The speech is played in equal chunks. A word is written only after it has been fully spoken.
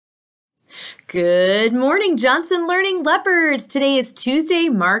Good morning, Johnson Learning Leopards. Today is Tuesday,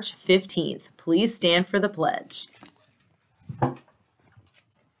 March 15th. Please stand for the pledge.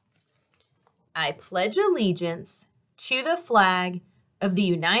 I pledge allegiance to the flag of the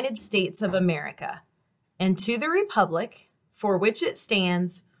United States of America and to the republic for which it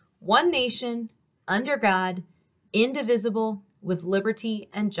stands, one nation, under God, indivisible, with liberty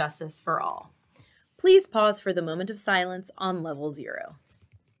and justice for all. Please pause for the moment of silence on level 0.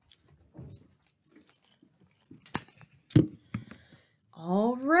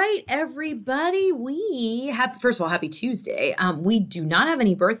 All right, everybody. First of all, happy Tuesday. We do not have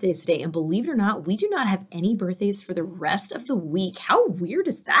any birthdays today, and believe it or not, we do not have any birthdays for the rest of the week. How weird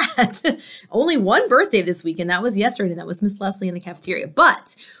is that? Only one birthday this week, and that was yesterday, and that was Miss Leslie in the cafeteria.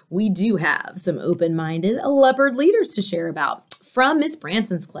 But we do have some open-minded leopard leaders to share about. From Miss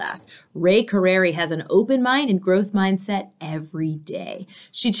Branson's class, Ray Carreri has an open mind and growth mindset every day.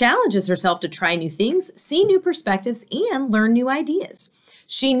 She challenges herself to try new things, see new perspectives, and learn new ideas.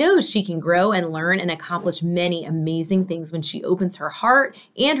 She knows she can grow and learn and accomplish many amazing things when she opens her heart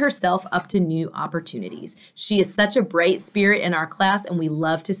and herself up to new opportunities. She is such a bright spirit in our class, and we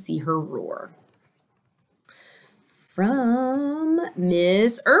love to see her roar. From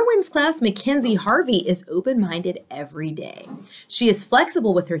Miss Irwin's class, Mackenzie Harvey is open-minded every day. She is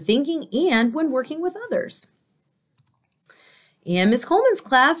flexible with her thinking and when working with others. And Miss Coleman's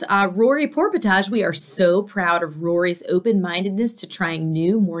class, Rory Porpotage, we are so proud of Rory's open-mindedness to trying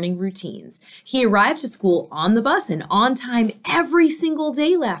new morning routines. He arrived to school on the bus and on time every single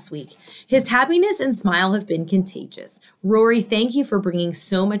day last week. His happiness and smile have been contagious. Rory, thank you for bringing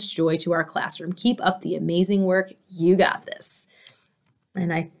so much joy to our classroom. Keep up the amazing work. You got this.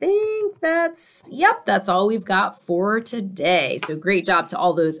 And I think that's all we've got for today. So great job to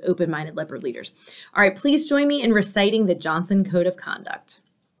all those open-minded leopard leaders. All right, please join me in reciting the Johnson Code of Conduct.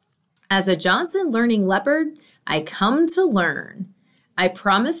 As a Johnson Learning Leopard, I come to learn. I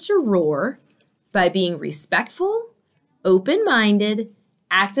promise to roar by being respectful, open-minded,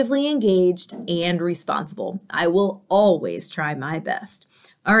 actively engaged, and responsible. I will always try my best.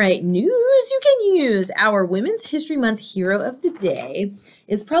 All right, news you can use. Our Women's History Month hero of the day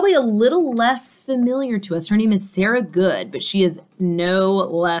is probably a little less familiar to us. Her name is Sarah Good, but she is no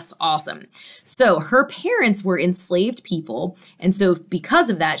less awesome. So her parents were enslaved people, and so because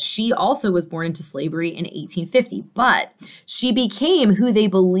of that, she also was born into slavery in 1850. But she became who they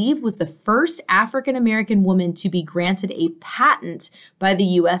believe was the first African-American woman to be granted a patent by the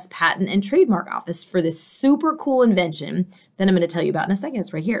U.S. Patent and Trademark Office for this super cool invention that I'm going to tell you about in a second.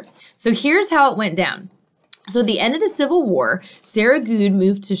 It's right here. So here's how it went down. So at the end of the Civil War, Sarah Good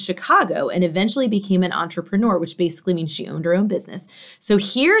moved to Chicago and eventually became an entrepreneur, which basically means she owned her own business. So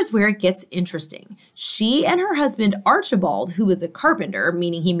here's where it gets interesting. She and her husband, Archibald, who was a carpenter,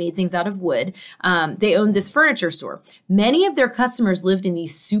 meaning he made things out of wood, they owned this furniture store. Many of their customers lived in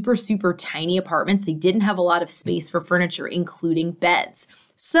these super, super tiny apartments. They didn't have a lot of space for furniture, including beds.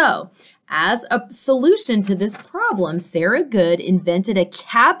 So as a solution to this problem, Sarah Good invented a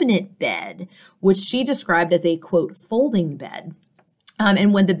cabinet bed, which she described as a, quote, folding bed.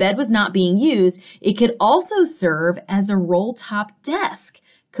 And when the bed was not being used, it could also serve as a roll-top desk,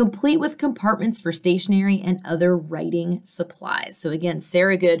 complete with compartments for stationery and other writing supplies. So again,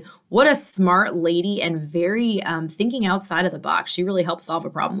 Sarah Good, what a smart lady and very thinking outside of the box. She really helped solve a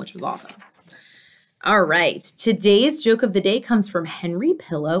problem, which was awesome. All right, today's joke of the day comes from Henry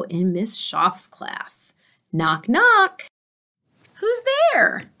Pillow in Miss Schaaf's class. Knock, knock. Who's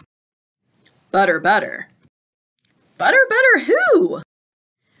there? Butter, butter. Butter, butter who?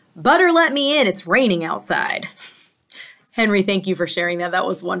 Butter, let me in. It's raining outside. Henry, thank you for sharing that. That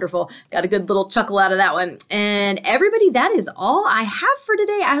was wonderful. Got a good little chuckle out of that one. And everybody, that is all I have for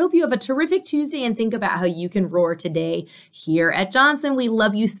today. I hope you have a terrific Tuesday and think about how you can roar today here at Johnson. We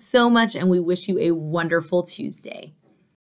love you so much and we wish you a wonderful Tuesday.